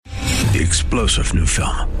the explosive new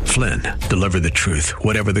film, Flynn, Deliver the Truth,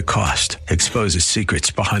 Whatever the Cost, exposes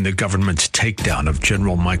secrets behind the government's takedown of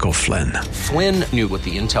General Michael Flynn. Flynn knew what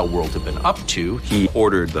the intel world had been up to. He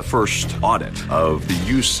ordered the first audit of the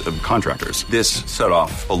use of contractors. This set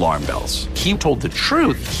off alarm bells. He told the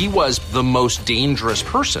truth. He was the most dangerous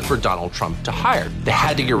person for Donald Trump to hire. They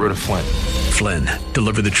had to get rid of Flynn. Flynn,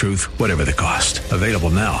 Deliver the Truth, Whatever the Cost. Available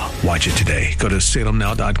now. Watch it today. Go to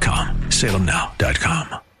salemnow.com.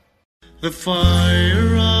 salemnow.com. The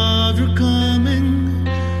fire of your coming,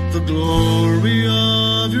 the glory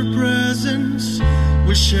of your presence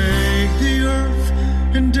will shake the earth,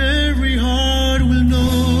 and every heart will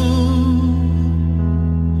know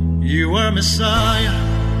you are Messiah,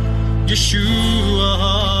 Yeshua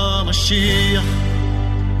HaMashiach,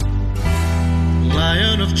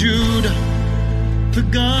 Lion of Judah, the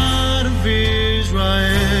God of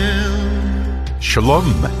Israel.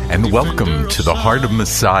 Shalom, and welcome to the Heart of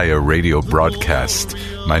Messiah radio broadcast.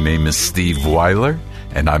 My name is Steve Weiler,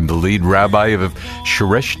 and I'm the lead rabbi of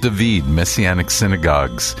Shoresh David Messianic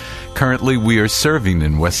Synagogues. Currently, we are serving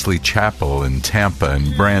in Wesley Chapel in Tampa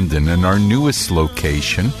and Brandon, and our newest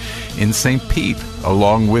location in St. Pete,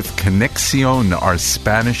 along with Conexión, our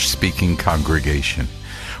Spanish-speaking congregation.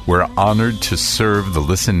 We're honored to serve the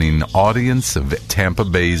listening audience of Tampa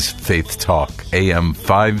Bay's Faith Talk, AM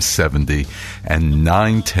 570 and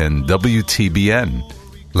 910 WTBN.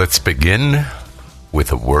 Let's begin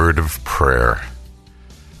with a word of prayer.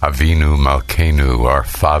 Avinu Malkeinu, our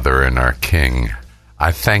Father and our King,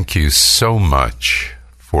 I thank you so much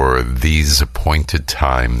for these appointed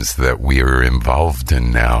times that we are involved in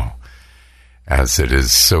now, as it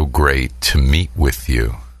is so great to meet with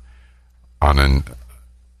you on an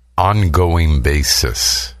ongoing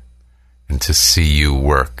basis and to see you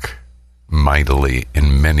work mightily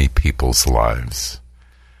in many people's lives.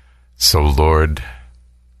 So, Lord,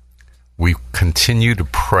 we continue to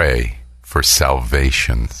pray for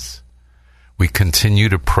salvations. We continue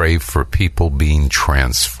to pray for people being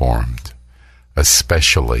transformed,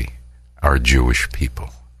 especially our Jewish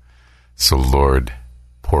people. So, Lord,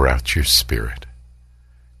 pour out your Spirit.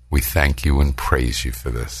 We thank you and praise you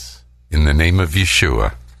for this. In the name of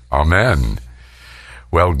Yeshua, Amen.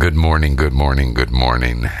 Well, good morning.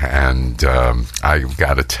 And I've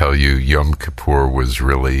got to tell you, Yom Kippur was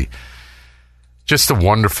really just a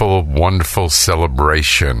wonderful, wonderful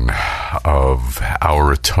celebration of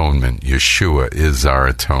our atonement. Yeshua is our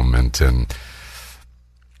atonement. And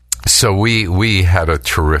so we had a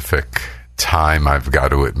terrific time, I've got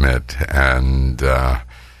to admit. And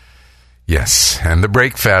yes, and the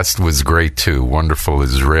breakfast was great too. Wonderful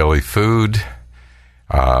Israeli food.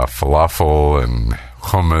 Falafel and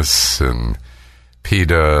hummus and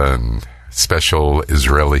pita and special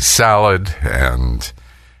Israeli salad and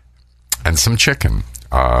some chicken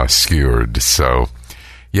skewered. So,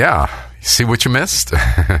 yeah, see what you missed?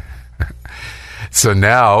 So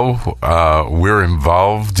now we're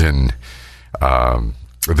involved in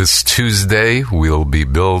this Tuesday. We'll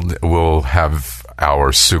have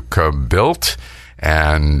our sukkah built.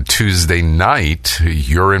 And Tuesday night,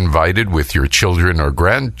 you're invited with your children or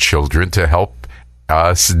grandchildren to help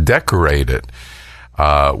us decorate it.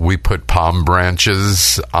 We put palm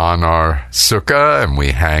branches on our sukkah, and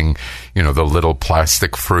we hang, the little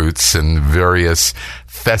plastic fruits and various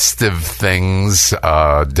festive things,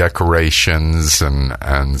 decorations,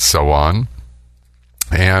 and so on.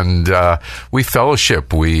 And we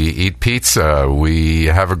fellowship, we eat pizza, we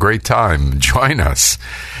have a great time. Join us.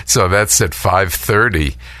 So that's at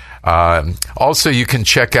 5:30. Also, you can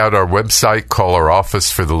check out our website, call our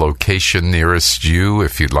office for the location nearest you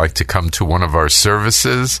if you'd like to come to one of our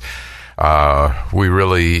services. We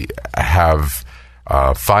really have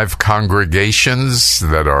 5 congregations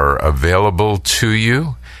that are available to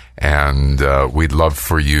you, and we'd love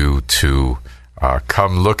for you to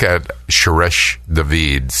come look at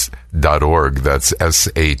ShoreshDavids.org. That's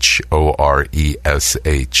SHORESH,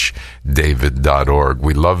 David.org.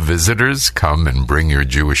 We love visitors. Come and bring your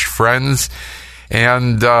Jewish friends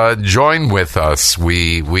and join with us.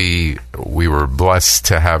 We were blessed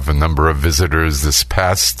to have a number of visitors this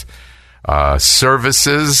past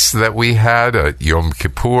services that we had at Yom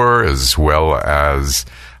Kippur, as well as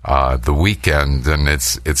the weekend, and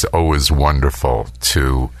it's always wonderful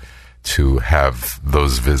to have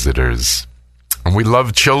those visitors. And we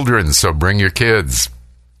love children, so bring your kids.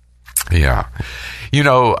 Yeah.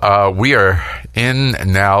 We are in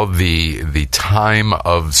now the time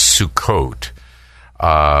of Sukkot.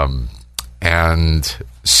 And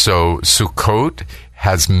so Sukkot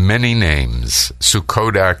has many names.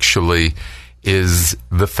 Sukkot actually is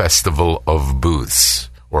the festival of booths,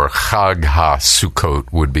 or Chag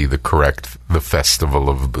HaSukkot would be the Festival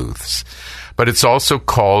of Booths. But it's also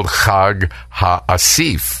called Chag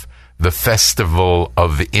HaAsif, the Festival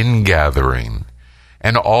of Ingathering,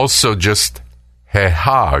 and also just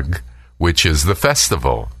Hehag, which is the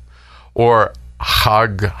festival, or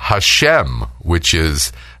Chag Hashem, which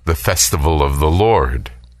is the Festival of the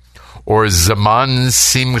Lord, or Zaman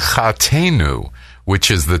Simchatenu, which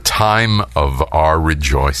is the time of our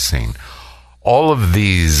rejoicing. All of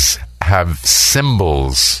these have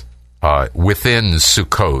symbols within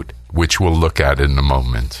Sukkot, which we'll look at in a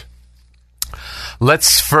moment.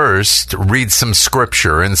 Let's first read some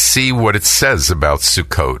scripture and see what it says about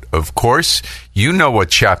Sukkot. Of course, you know what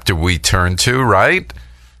chapter we turn to, right?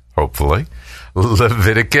 Hopefully.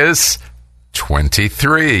 Leviticus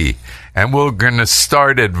 23. And we're going to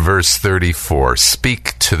start at verse 34.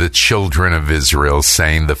 Speak to the children of Israel,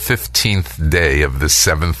 saying, the 15th day of the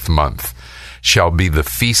 7th month shall be the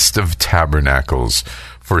Feast of Tabernacles,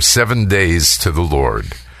 for 7 days to the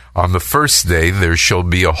Lord. On the first day there shall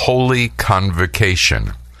be a holy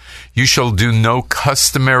convocation. You shall do no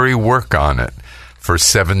customary work on it. For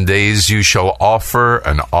 7 days you shall offer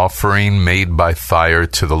an offering made by fire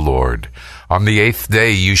to the Lord. On the 8th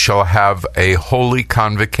day you shall have a holy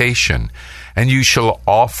convocation, and you shall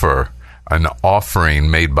offer an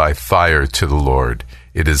offering made by fire to the Lord.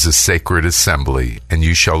 It is a sacred assembly, and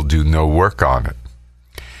you shall do no work on it.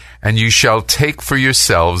 And you shall take for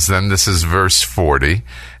yourselves, then this is verse 40,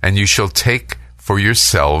 and you shall take for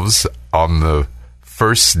yourselves on the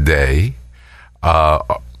first day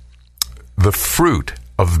the fruit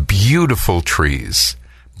of beautiful trees,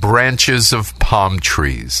 branches of palm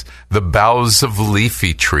trees, the boughs of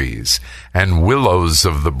leafy trees, and willows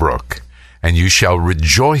of the brook. And you shall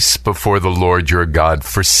rejoice before the Lord your God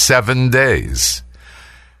for 7 days.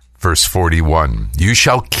 Verse 41, you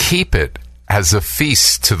shall keep it as a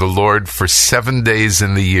feast to the Lord for 7 days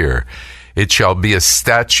in the year. It shall be a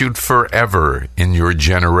statute forever in your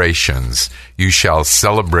generations. You shall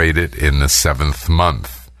celebrate it in the 7th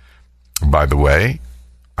month. By the way,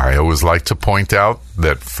 I always like to point out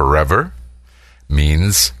that forever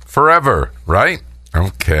means forever, right?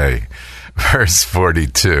 Okay. Verse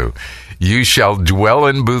 42, you shall dwell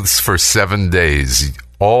in booths for 7 days.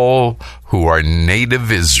 All who are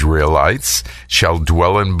native Israelites shall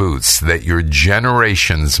dwell in booths, that your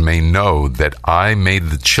generations may know that I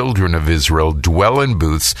made the children of Israel dwell in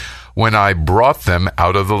booths when I brought them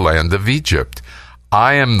out of the land of Egypt.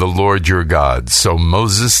 I am the Lord your God. So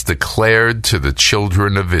Moses declared to the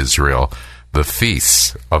children of Israel the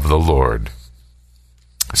feasts of the Lord.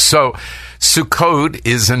 So Sukkot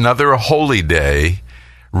is another holy day,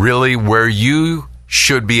 really, where you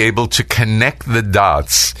should be able to connect the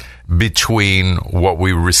dots between what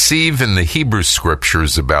we receive in the Hebrew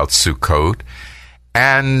scriptures about Sukkot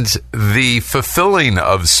and the fulfilling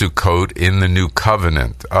of Sukkot in the New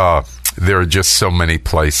Covenant. There are just so many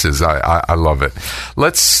places. I love it.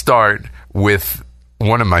 Let's start with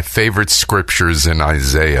one of my favorite scriptures in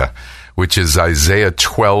Isaiah, which is Isaiah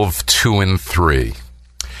 12:2-3.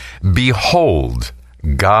 Behold,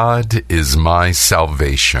 God is my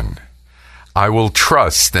salvation. I will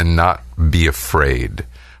trust and not be afraid.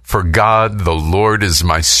 For God, the Lord, is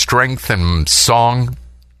my strength and song.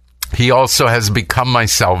 He also has become my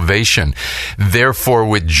salvation. Therefore,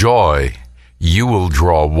 with joy, you will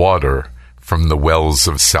draw water from the wells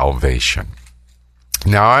of salvation.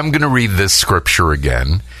 Now, I'm going to read this scripture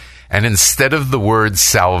again, and instead of the word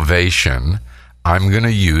salvation, I'm going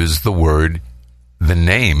to use the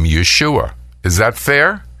name Yeshua. Is that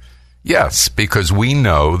fair? Yes, because we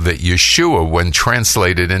know that Yeshua, when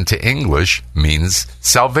translated into English, means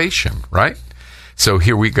salvation, right? So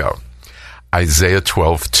here we go. Isaiah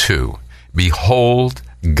 12:2. Behold,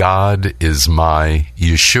 God is my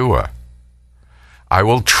Yeshua. I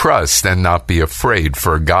will trust and not be afraid,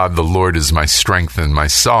 for God the Lord is my strength and my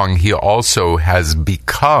song. He also has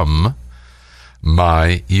become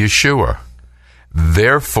my Yeshua.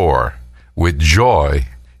 Therefore, with joy,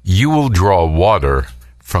 you will draw water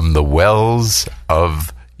from the wells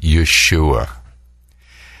of Yeshua.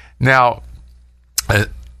 Now,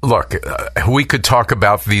 look, we could talk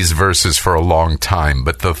about these verses for a long time,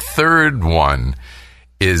 but the third one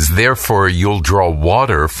is, therefore, you'll draw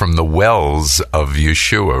water from the wells of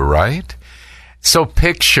Yeshua, right? So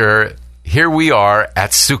picture, here we are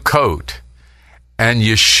at Sukkot, and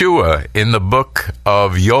Yeshua in the book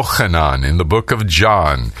of Yochanan, in the book of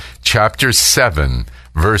John, chapter 7,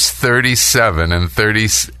 verse 37 and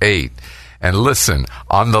 38. And listen,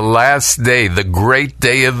 on the last day, the great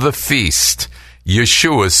day of the feast,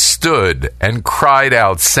 Yeshua stood and cried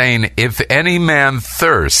out, saying, if any man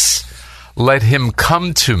thirsts, let him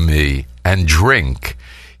come to me and drink.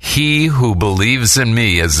 He who believes in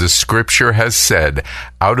me, as the scripture has said,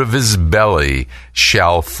 out of his belly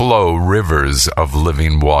shall flow rivers of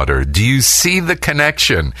living water. Do you see the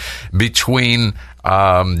connection between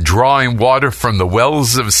drawing water from the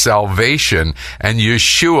wells of salvation and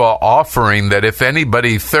Yeshua offering that if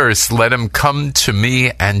anybody thirsts, let him come to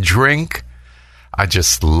me and drink? I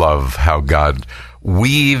just love how God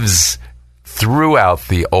weaves throughout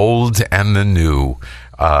the old and the new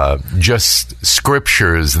just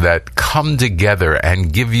scriptures that come together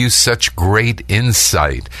and give you such great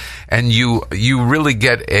insight. And you really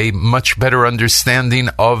get a much better understanding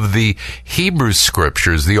of the Hebrew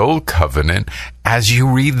scriptures, the Old Covenant, as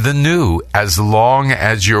you read the New, as long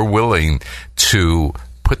as you're willing to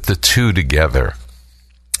put the two together.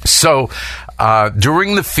 So,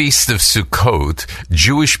 during the Feast of Sukkot,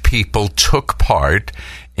 Jewish people took part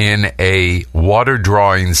in a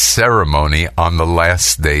water-drawing ceremony on the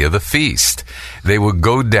last day of the feast. They would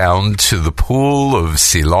go down to the pool of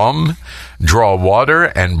Siloam, draw water,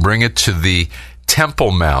 and bring it to the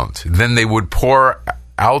Temple Mount. Then they would pour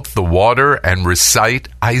out the water and recite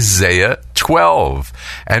Isaiah 12.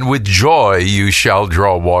 And with joy you shall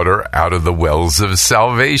draw water out of the wells of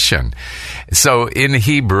salvation. So in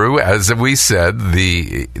Hebrew, as we said,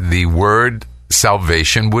 the word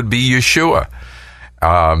salvation would be Yeshua.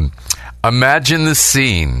 Imagine the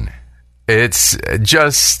scene. It's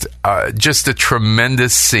just a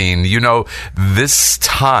tremendous scene. You know, this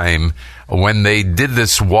time when they did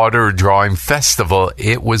this water drawing festival,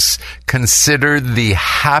 it was considered the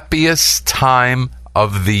happiest time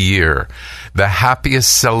of the year, the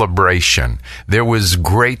happiest celebration. There was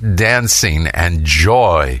great dancing and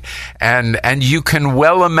joy, and you can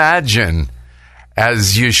well imagine,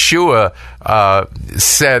 as Yeshua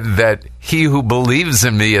said, that he who believes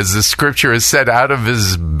in me, as the scripture has said, out of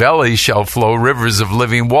his belly shall flow rivers of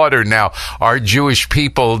living water. Now, our Jewish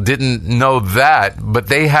people didn't know that, but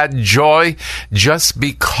they had joy just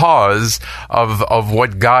because of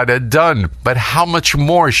what God had done. But how much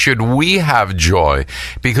more should we have joy?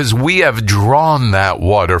 Because we have drawn that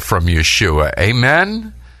water from Yeshua.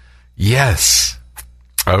 Amen? Yes.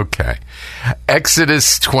 Okay.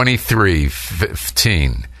 Exodus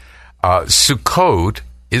 23:15. Sukkot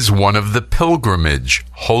is one of the pilgrimage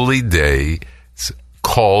holy days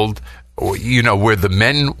called, where the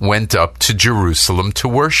men went up to Jerusalem to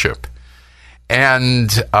worship. And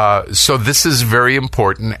so this is very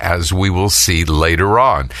important, as we will see later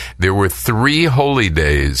on. There were 3 holy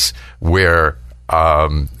days where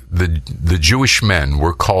the Jewish men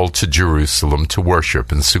were called to Jerusalem to worship,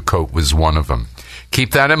 and Sukkot was one of them.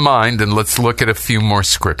 Keep that in mind, and let's look at a few more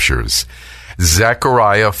scriptures.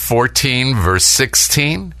 Zechariah 14, verse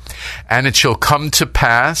 16, and it shall come to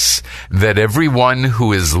pass that everyone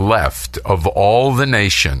who is left of all the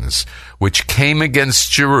nations which came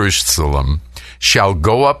against Jerusalem shall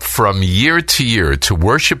go up from year to year to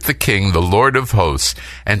worship the King, the Lord of hosts,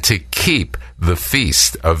 and to keep the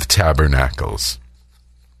Feast of Tabernacles.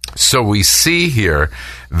 So we see here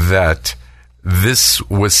that this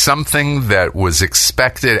was something that was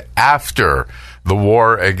expected after the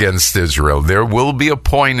war against Israel. There will be a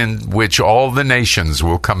point in which all the nations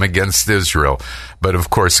will come against Israel. But of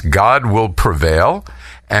course, God will prevail.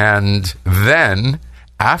 And then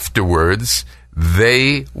afterwards,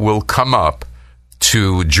 they will come up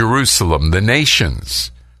to Jerusalem, the nations,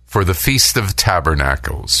 for the Feast of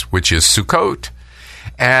Tabernacles, which is Sukkot.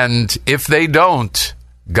 And if they don't,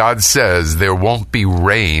 God says there won't be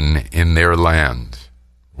rain in their land.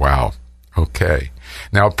 Wow. Okay.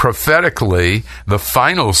 Now, prophetically, the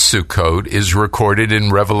final Sukkot is recorded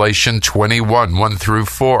in Revelation 21, 1 through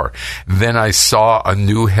 4. Then I saw a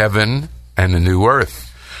new heaven and a new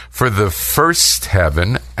earth. For the first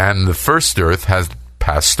heaven and the first earth has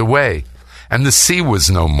passed away, and the sea was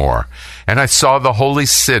no more. And I saw the holy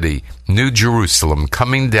city, New Jerusalem,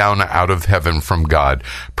 coming down out of heaven from God,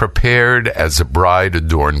 prepared as a bride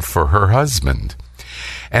adorned for her husband.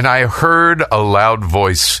 And I heard a loud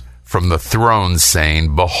voice from the throne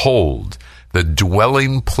saying, Behold, the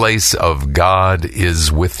dwelling place of God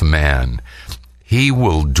is with man. He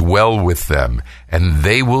will dwell with them, and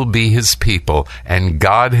they will be his people, and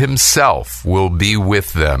God himself will be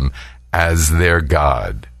with them as their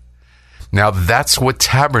God. Now, that's what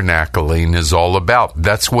tabernacling is all about.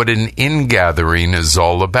 That's what an ingathering is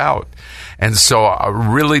all about. And so I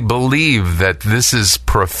really believe that this is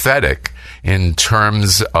prophetic. in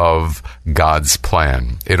terms of God's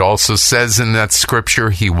plan. It also says in that scripture,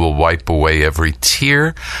 he will wipe away every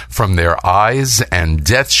tear from their eyes, and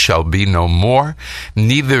death shall be no more.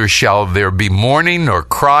 Neither shall there be mourning, nor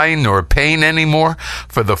crying, nor pain anymore,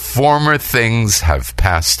 for the former things have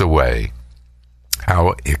passed away.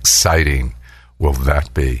 How exciting will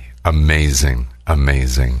that be? Amazing,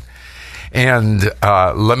 amazing. And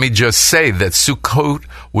let me just say that Sukkot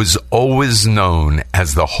was always known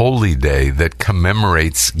as the holy day that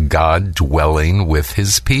commemorates God dwelling with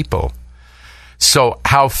his people. So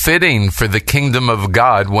how fitting for the kingdom of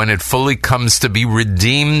God when it fully comes to be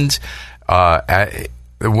redeemed,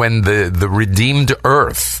 when the redeemed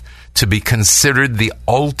earth to be considered the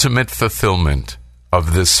ultimate fulfillment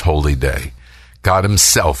of this holy day. God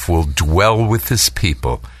himself will dwell with his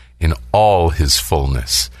people in all his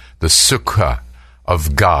fullness. The Sukkah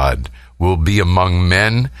of God will be among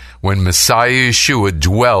men when Messiah Yeshua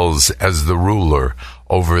dwells as the ruler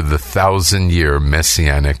over the 1,000-year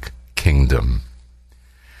Messianic kingdom.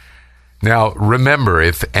 Now, remember,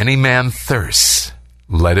 if any man thirsts,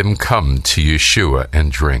 let him come to Yeshua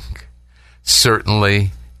and drink.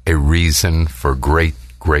 Certainly a reason for great,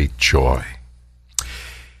 great joy.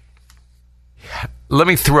 Let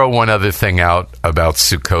me throw one other thing out about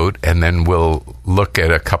Sukkot, and then we'll look at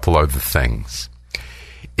a couple other things.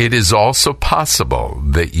 It is also possible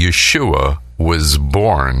that Yeshua was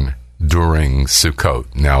born during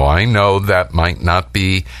Sukkot. Now, I know that might not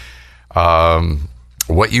be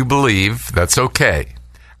what you believe. That's okay.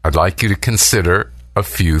 I'd like you to consider a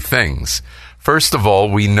few things. First of all,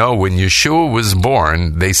 we know when Yeshua was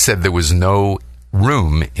born, they said there was no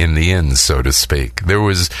room in the inn, so to speak. There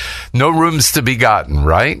was no rooms to be gotten,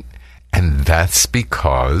 right? And that's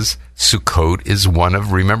because Sukkot is one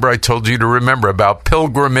of, remember I told you to remember about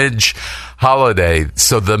pilgrimage holiday.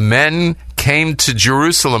 So the men came to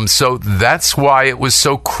Jerusalem, so that's why it was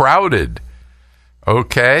so crowded.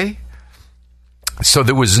 Okay? So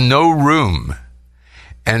there was no room.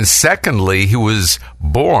 And secondly, he was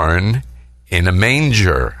born in a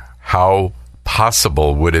manger. How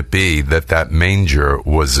possible would it be that that manger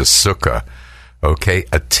was a sukkah, okay,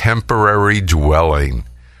 a temporary dwelling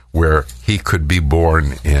where he could be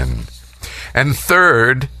born in? And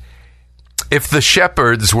third, if the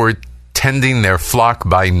shepherds were tending their flock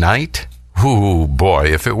by night, oh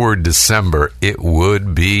boy, if it were December, it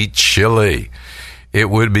would be chilly. It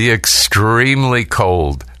would be extremely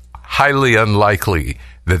cold, highly unlikely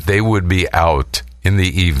that they would be out in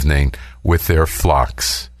the evening with their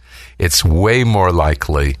flocks. It's way more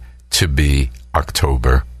likely to be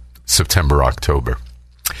September, October.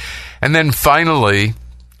 And then finally,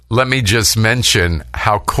 let me just mention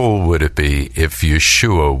how cool would it be if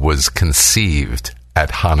Yeshua was conceived at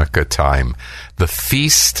Hanukkah time, the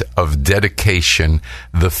feast of dedication,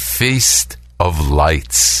 the feast of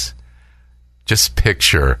lights. Just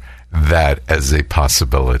picture that as a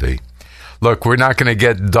possibility. Look, we're not going to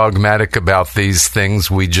get dogmatic about these things.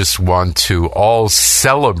 We just want to all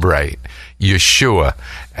celebrate Yeshua.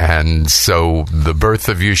 And so the birth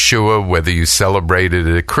of Yeshua, whether you celebrated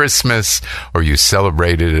it at Christmas or you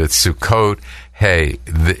celebrated it at Sukkot, hey,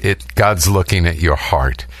 God's looking at your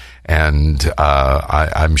heart. And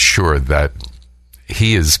I'm sure that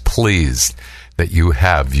he is pleased that you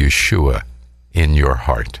have Yeshua in your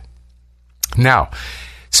heart. Now,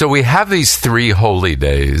 so we have these three holy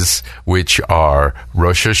days, which are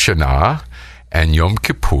Rosh Hashanah and Yom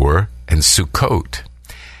Kippur and Sukkot.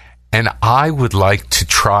 And I would like to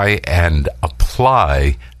try and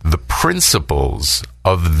apply the principles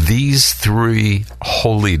of these three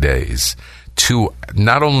holy days to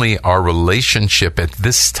not only our relationship at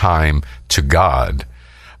this time to God,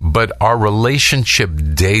 but our relationship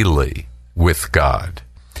daily with God.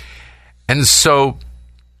 And so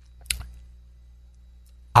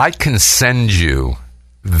I can send you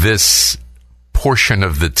this portion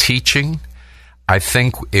of the teaching. I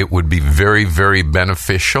think it would be very, very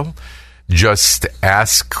beneficial. Just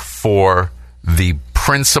ask for the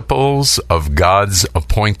principles of God's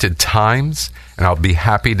appointed times, and I'll be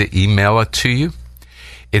happy to email it to you.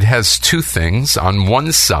 It has two things. On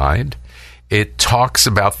one side, it talks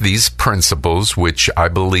about these principles, which I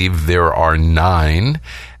believe there are 9,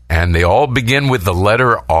 and they all begin with the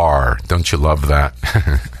letter R. Don't you love that?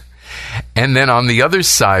 And then on the other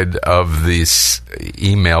side of this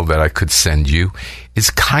email that I could send you is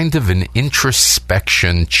kind of an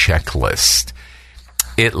introspection checklist.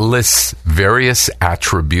 It lists various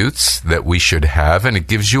attributes that we should have, and it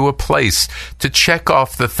gives you a place to check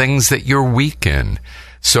off the things that you're weak in.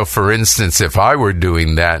 So, for instance, if I were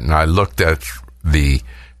doing that and I looked at the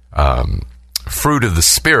fruit of the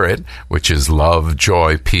Spirit, which is love,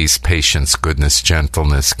 joy, peace, patience, goodness,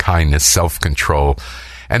 gentleness, kindness, self-control.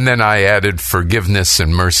 And then I added forgiveness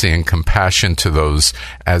and mercy and compassion to those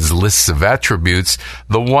as lists of attributes.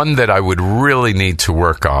 The one that I would really need to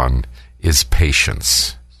work on is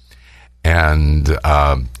patience. And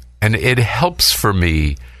it helps for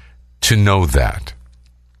me to know that.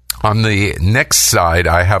 On the next side,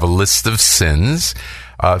 I have a list of sins,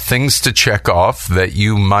 things to check off that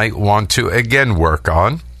you might want to, again, work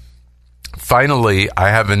on. Finally, I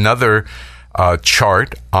have another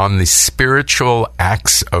chart on the spiritual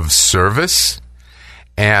acts of service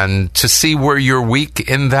and to see where you're weak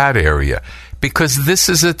in that area, because this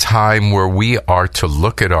is a time where we are to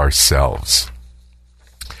look at ourselves.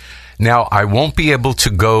 Now, I won't be able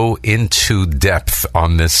to go into depth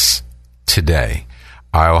on this today.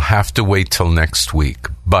 I'll have to wait till next week,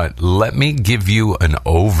 but let me give you an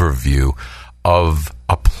overview of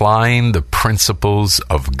applying the principles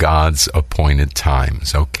of God's appointed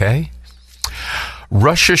times, okay?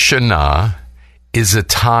 Rosh Hashanah is a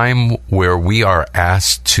time where we are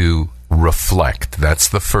asked to reflect. That's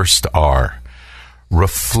the first R.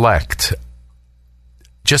 Reflect.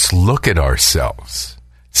 Just look at ourselves.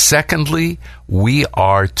 Secondly, we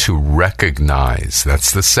are to recognize.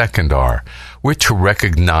 That's the second R. We're to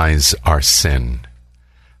recognize our sin.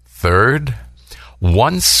 Third,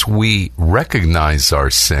 once we recognize our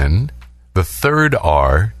sin, the third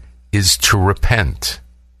R is to repent.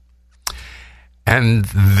 And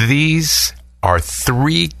these are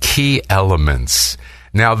three key elements.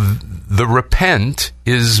 Now, the repent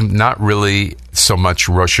is not really so much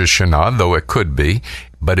Rosh Hashanah, though it could be,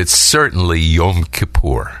 but it's certainly Yom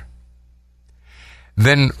Kippur.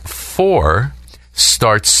 Then 4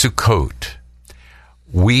 starts Sukkot.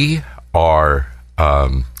 We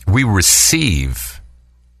receive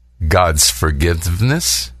God's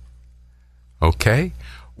forgiveness. Okay?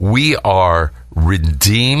 We are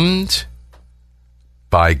redeemed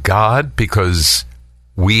by God because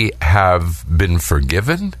we have been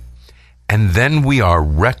forgiven, and then we are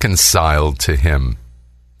reconciled to Him.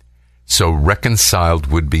 So reconciled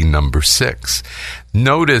would be number 6.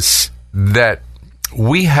 Notice that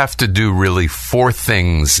we have to do really 4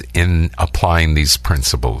 things in applying these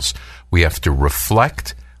principles. We have to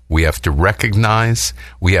reflect, we have to recognize,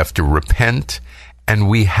 we have to repent, and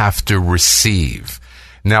we have to receive.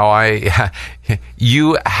 Now,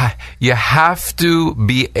 you have to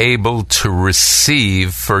be able to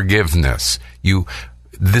receive forgiveness.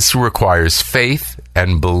 This requires faith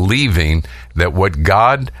and believing that what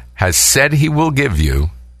God has said He will give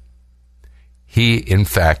you, He in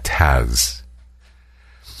fact has.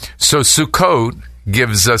 So Sukkot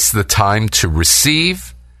gives us the time to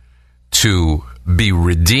receive, to be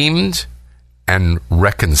redeemed, and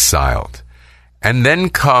reconciled. And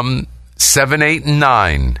then come 7, 8, and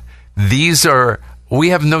 9. We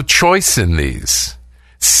have no choice in these.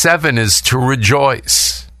 7 is to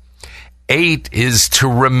rejoice. 8 is to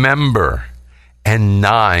remember. And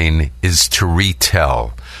 9 is to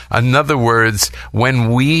retell. In other words,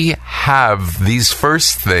 when we have these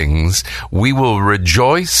first things, we will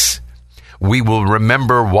rejoice. We will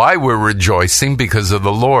remember why we're rejoicing because of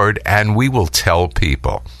the Lord, and we will tell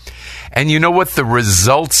people. And you know what the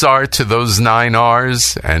results are to those 9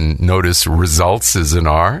 R's? And notice results is an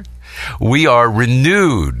R. We are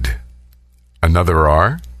renewed, another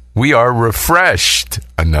R. We are refreshed,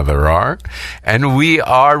 another R. And we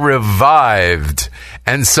are revived.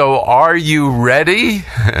 And so are you ready?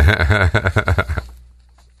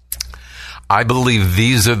 I believe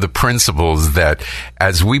these are the principles that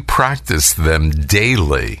as we practice them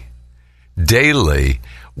daily,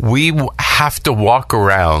 we have to walk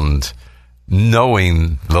around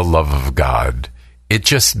knowing the love of God. It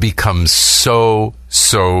just becomes so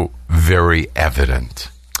very evident.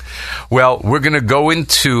 Well, we're going to go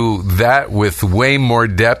into that with way more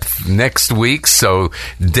depth next week, so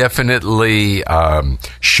definitely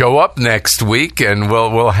show up next week, and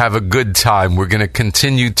we'll have a good time. We're going to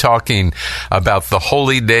continue talking about the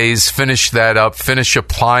holy days, finish that up, finish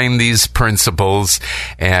applying these principles,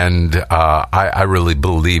 and I really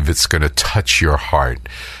believe it's going to touch your heart.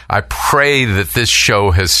 I pray that this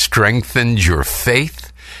show has strengthened your faith.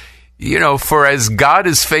 You know, for as God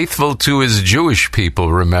is faithful to His Jewish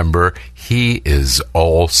people, remember, He is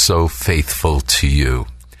also faithful to you.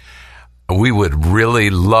 We would really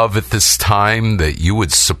love at this time that you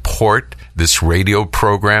would support this radio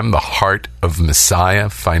program, The Heart of Messiah,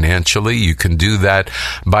 financially. You can do that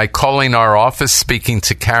by calling our office, speaking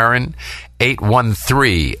to Karen,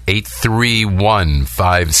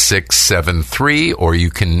 813-831-5673, or you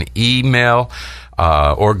can email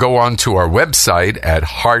or go on to our website at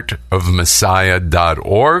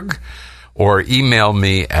heartofmessiah.org, or email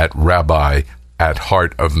me at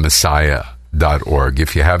rabbi@heartofmessiah.org.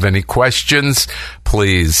 If you have any questions,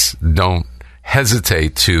 please don't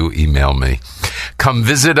hesitate to email me. Come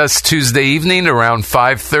visit us Tuesday evening around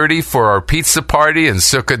 5:30 for our pizza party and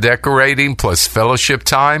sukkah decorating plus fellowship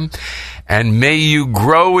time. And may you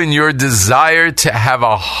grow in your desire to have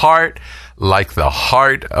a heart like the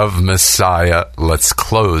heart of Messiah. Let's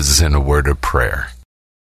close in a word of prayer.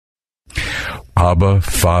 Abba,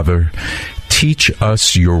 Father, teach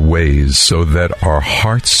us your ways so that our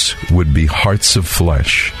hearts would be hearts of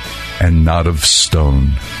flesh and not of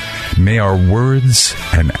stone. May our words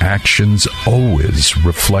and actions always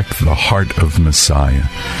reflect the heart of Messiah,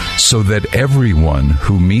 so that everyone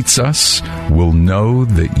who meets us will know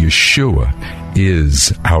that Yeshua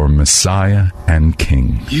is our Messiah and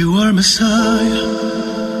King. You are Messiah,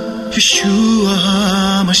 Yeshua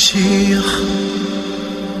HaMashiach,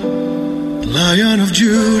 Lion of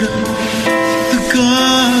Judah, the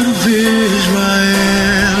God of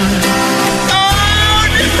Israel.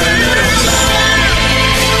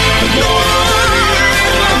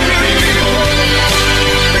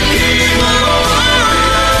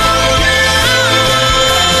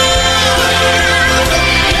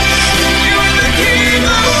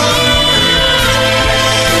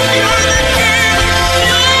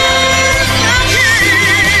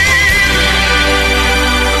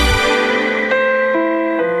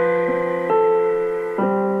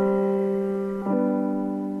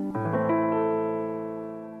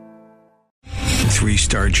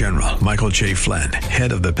 Three-star General Michael J. Flynn,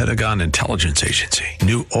 head of the Pentagon Intelligence Agency,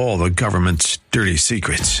 knew all the government's dirty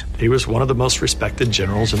secrets. He was one of the most respected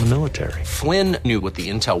generals in the military. Flynn knew what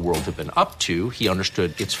the intel world had been up to. He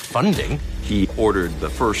understood its funding. He ordered the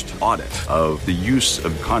first audit of the use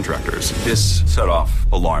of contractors. This set off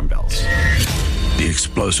alarm bells. The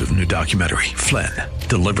explosive new documentary, Flynn,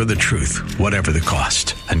 Deliver the Truth, Whatever the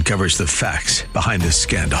Cost, uncovers the facts behind this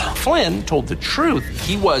scandal. Flynn told the truth.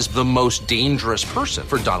 He was the most dangerous person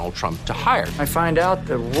for Donald Trump to hire. I find out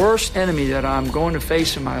the worst enemy that I'm going to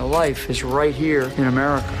face in my life is right here in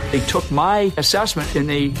America. They took my assessment and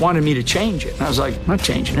they wanted me to change it. And I was like, I'm not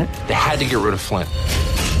changing it. They had to get rid of Flynn.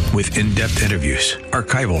 With in-depth interviews,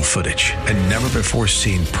 archival footage, and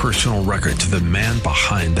never-before-seen personal records of the man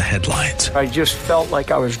behind the headlines. I just felt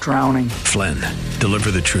like I was drowning. Flynn,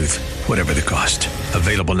 Deliver the Truth, Whatever the Cost.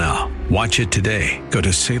 Available now. Watch it today. Go to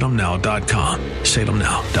salemnow.com.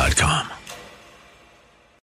 salemnow.com.